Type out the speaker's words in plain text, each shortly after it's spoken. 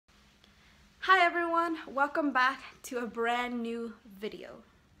Hi everyone, welcome back to a brand new video.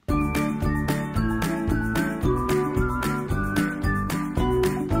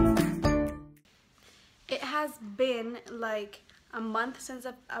 It has been like a month since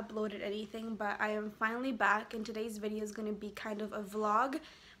I've uploaded anything, but I am finally back and today's video is going to be kind of a vlog.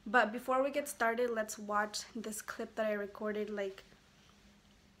 But before we get started, let's watch this clip that I recorded like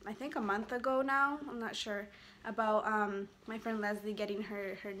I think a month ago now, I'm not sure, about my friend Leslie getting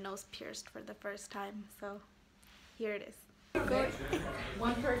her nose pierced for the first time. So here it is.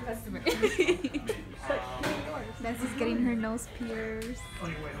 One per customer. Leslie's getting her nose pierced.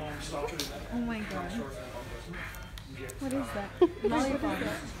 Oh my god. What is that? Lollipop.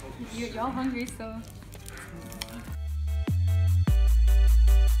 Y'all hungry, so.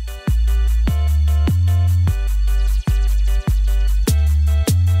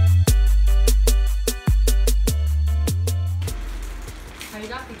 Have you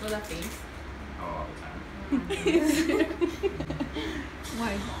got people that faint? All the time.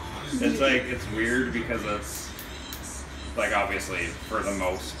 Why? It's weird because it's like obviously for the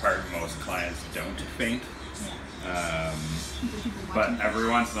most part most clients don't faint. But every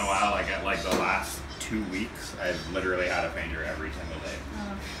once in a while, like at like the last 2 weeks, I've literally had a fainter every single day.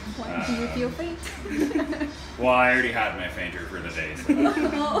 Why do you feel faint? Well, I already had my fainter for the day. So.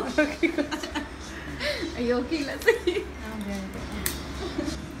 Oh, okay. Are you okay, Leslie? I'm good.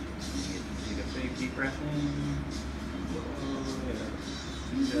 Take a big deep breath in.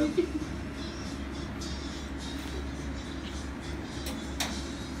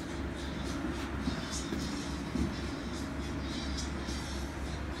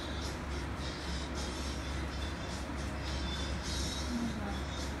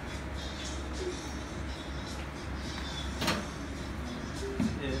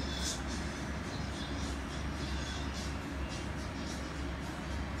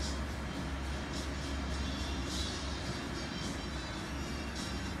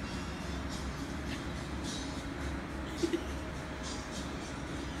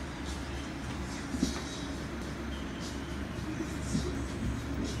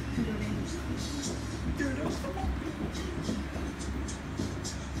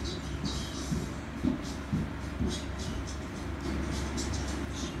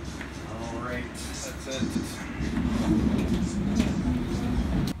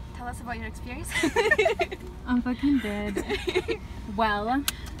 Tell us about your experience. I'm fucking dead. Well,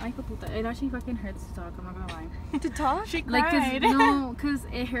 it actually fucking hurts to talk, I'm not gonna lie. To talk? She Like, cried. cause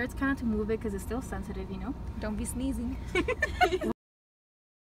it hurts kind of to move it because it's still sensitive, you know? Don't be sneezing. We're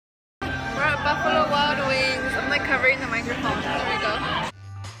at Buffalo Wild Wings. I'm like covering the microphone. There we go.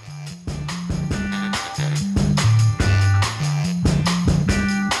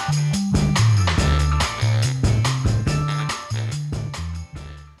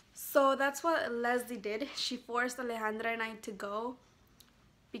 So that's what Leslie did. She forced Alejandra and I to go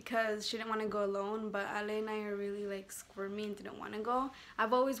because she didn't want to go alone, but Ale and I are really like squirmy and didn't want to go.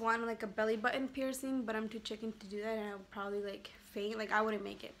 I've always wanted like a belly button piercing, but I'm too chicken to do that and I would probably like faint. Like I wouldn't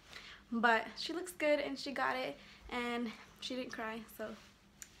make it. But she looks good and she got it and she didn't cry, so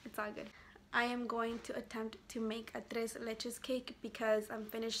it's all good. I am going to attempt to make a tres leches cake because I'm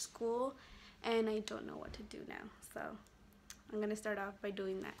finished school and I don't know what to do now. So I'm going to start off by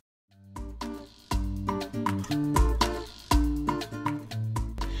doing that.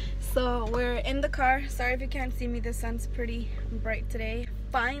 So we're in the car. Sorry if you can't see me, the sun's pretty bright today.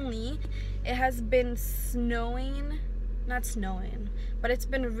 Finally, it has been snowing, not snowing, but it's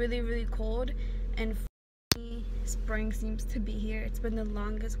been really cold and spring seems to be here. It's been the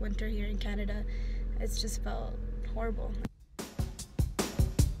longest winter here in Canada. It's just felt horrible.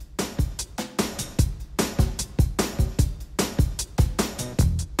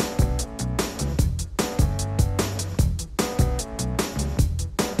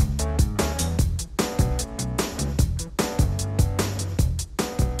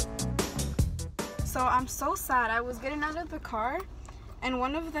 So I'm so sad. I was getting out of the car and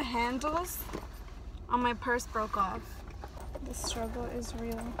one of the handles on my purse broke off. The struggle is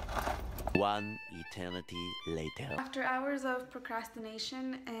real. One eternity later. After hours of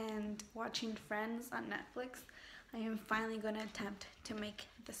procrastination and watching Friends on Netflix, I am finally going to attempt to make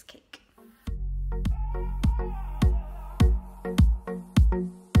this cake.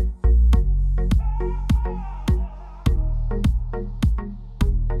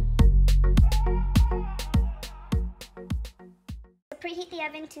 Preheat the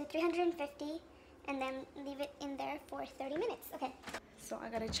oven to 350 and then leave it in there for 30 minutes. Okay. So I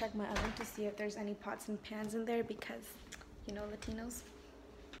gotta check my oven to see if there's any pots and pans in there because, you know, Latinos.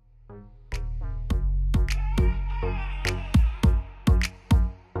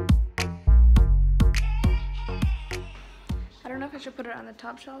 know if I should put it on the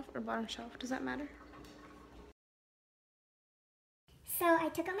top shelf or bottom shelf. Does that matter? So I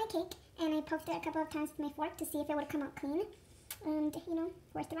took out my cake and I poked it a couple of times with my fork to see if it would come out clean. And, you know,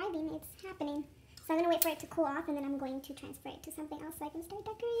 we're thriving. It's happening. So I'm going to wait for it to cool off and then I'm going to transfer it to something else so I can start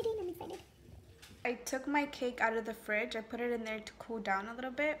decorating. I'm excited. I took my cake out of the fridge. I put it in there to cool down a little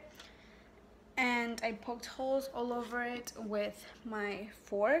bit. And I poked holes all over it with my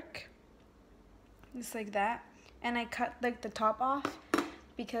fork. Just like that. And I cut like the top off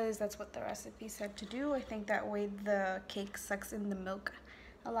because that's what the recipe said to do. I think that way the cake sucks in the milk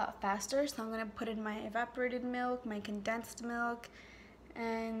a lot faster. So I'm going to put in my evaporated milk, my condensed milk,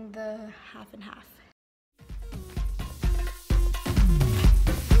 and the half and half.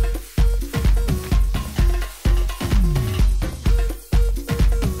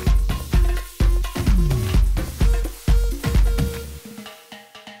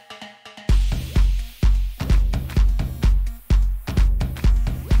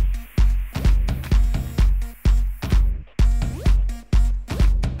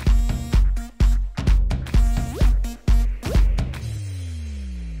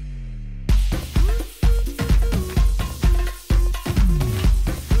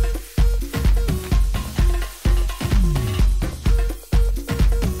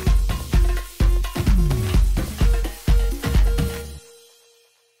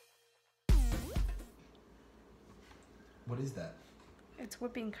 What is that? It's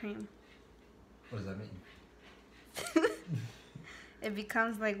whipping cream. What does that mean? It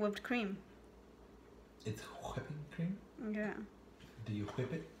becomes like whipped cream. It's whipping cream? Yeah. Do you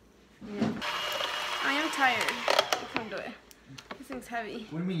whip it? Yeah. I am tired. I can't do it. This thing's heavy.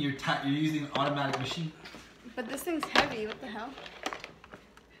 What do you mean you're using an automatic machine? But this thing's heavy. What the hell?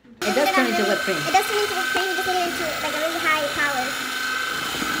 It does turn into whipped cream. It does turn into whipped cream. You just need it into like a really high power.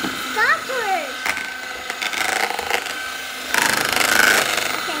 Stop her!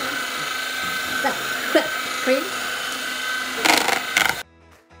 Okay. Cream?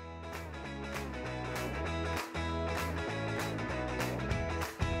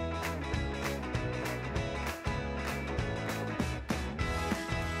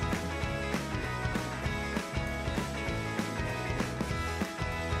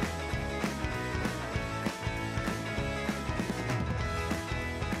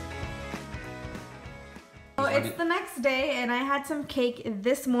 So it's the next day and I had some cake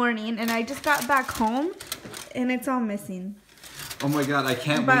this morning and I just got back home and it's all missing. Oh my god, I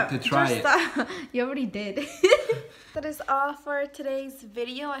can't wait to try it. You already did. That is all for today's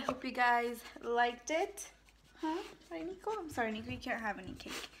video. I hope you guys liked it. Huh? Right, Nico? I'm sorry, Nico, you can't have any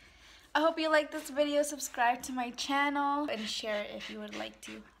cake. I hope you liked this video. Subscribe to my channel and share it if you would like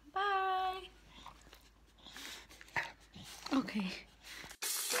to. Bye. Okay.